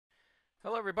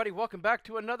Hello everybody, welcome back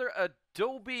to another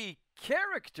Adobe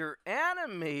Character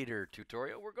Animator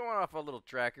tutorial. We're going off a little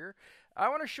tracker. I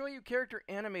want to show you Character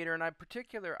Animator, and in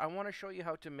particular, I want to show you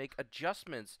how to make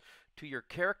adjustments to your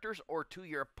characters or to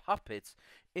your puppets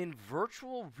in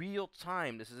virtual real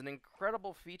time. This is an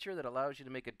incredible feature that allows you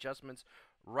to make adjustments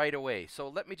right away. So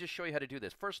let me just show you how to do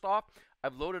this. First off,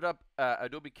 I've loaded up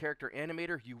Adobe Character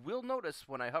Animator. You will notice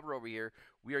when I hover over here,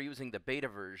 we are using the beta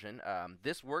version.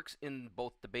 This works in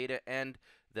both the beta and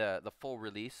the full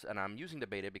release, and I'm using the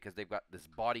beta because they've got this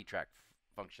body track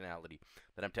functionality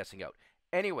that I'm testing out.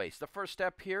 Anyways, the first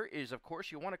step here is, of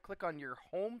course, you want to click on your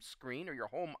home screen or your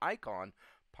home icon,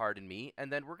 pardon me,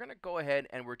 and then we're going to go ahead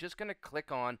and we're just going to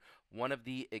click on one of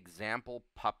the example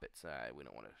puppets. We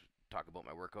don't want to talk about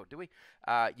my workout, do we?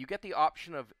 You get the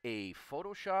option of a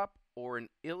Photoshop or an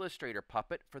Illustrator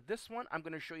puppet. For this one, I'm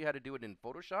going to show you how to do it in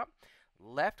Photoshop.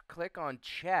 Left click on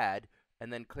Chad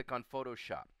and then click on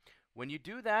Photoshop. When you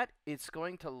do that, it's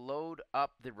going to load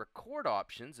up the record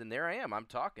options, and there I am. I'm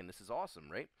talking. This is awesome,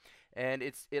 right? And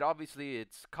it's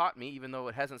caught me, even though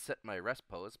it hasn't set my rest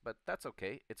pose, but that's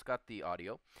okay. It's got the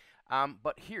audio.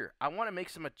 But here, I want to make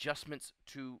some adjustments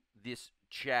to this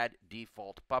Chad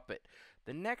default puppet.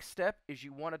 The next step is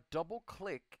you want to double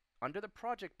click under the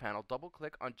project panel, double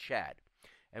click on Chad.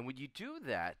 And when you do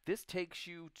that, this takes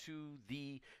you to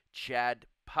the Chad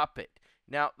puppet.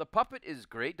 Now, the puppet is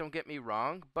great, don't get me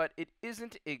wrong, but it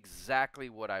isn't exactly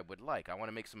what I would like. I want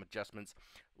to make some adjustments,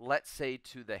 let's say,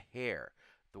 to the hair.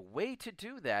 The way to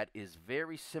do that is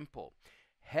very simple.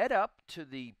 Head up to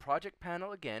the project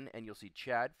panel again, and you'll see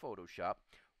Chad Photoshop.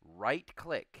 Right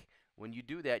click. When you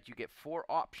do that, you get four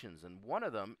options, and one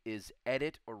of them is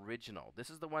Edit Original. This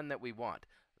is the one that we want.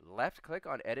 Left click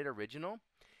on Edit Original.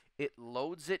 It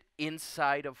loads it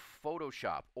inside of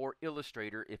Photoshop or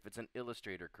Illustrator if it's an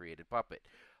Illustrator created puppet.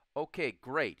 Okay,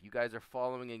 great. You guys are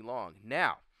following along.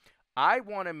 Now, I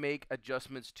want to make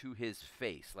adjustments to his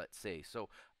face, let's say. So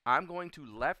I'm going to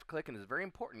left click, and it's very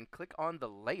important, click on the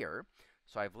layer.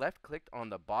 So I've left clicked on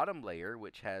the bottom layer,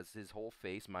 which has his whole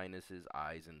face minus his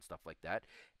eyes and stuff like that.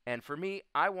 And for me,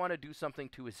 I want to do something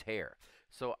to his hair.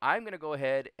 So I'm going to go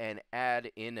ahead and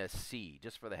add in a C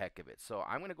just for the heck of it. So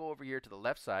I'm going to go over here to the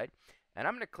left side, and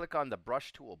I'm going to click on the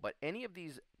brush tool. But any of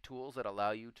these tools that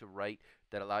allow you to write,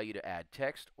 that allow you to add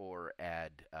text or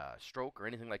add stroke or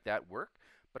anything like that work.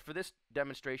 But for this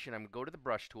demonstration, I'm going to go to the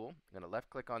brush tool. I'm going to left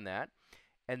click on that.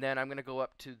 And then I'm going to go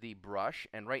up to the brush.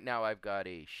 And right now I've got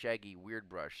a shaggy weird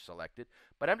brush selected.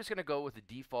 But I'm just going to go with the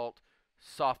default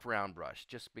soft round brush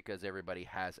just because everybody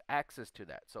has access to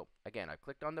that. So again, I've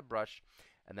clicked on the brush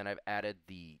and then I've added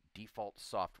the default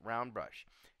soft round brush.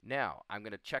 Now I'm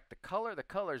going to check the color. The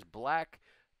color is black.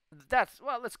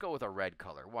 Well, let's go with a red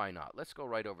color. Why not? Let's go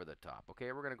right over the top.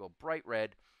 Okay, we're going to go bright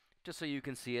red just so you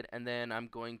can see it. And then I'm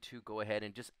going to go ahead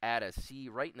and just add a C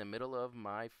right in the middle of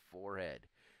my forehead.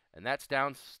 And that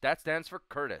stands for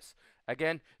Curtis.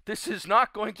 Again, this is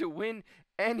not going to win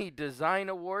any design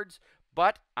awards,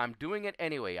 but I'm doing it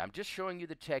anyway. I'm just showing you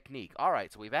the technique. All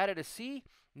right, so we've added a C.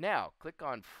 Now, click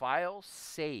on File,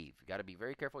 Save. You got to be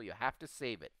very careful. You have to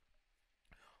save it.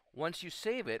 Once you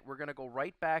save it, we're going to go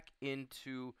right back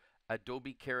into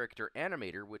Adobe Character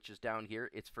Animator, which is down here.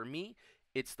 It's for me.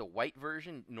 It's the white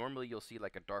version. Normally, you'll see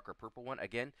like a darker purple one.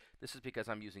 Again, this is because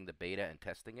I'm using the beta and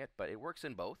testing it, but it works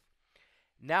in both.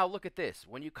 Now look at this.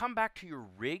 When you come back to your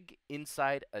rig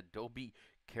inside Adobe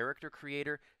Character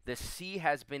Creator, the C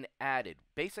has been added.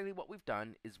 Basically what we've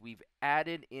done is we've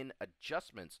added in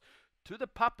adjustments to the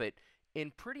puppet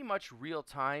in pretty much real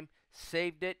time,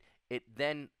 saved it, it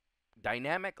then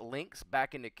dynamic links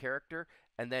back into character,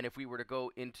 and then if we were to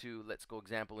go into, let's go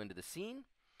example, into the scene,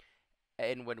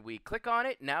 and when we click on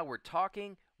it, now we're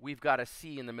talking, we've got a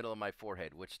C in the middle of my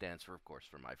forehead, which stands for, of course,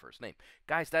 for my first name.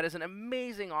 Guys, that is an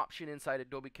amazing option inside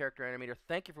Adobe Character Animator.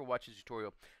 Thank you for watching this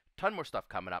tutorial. Ton more stuff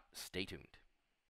coming up. Stay tuned.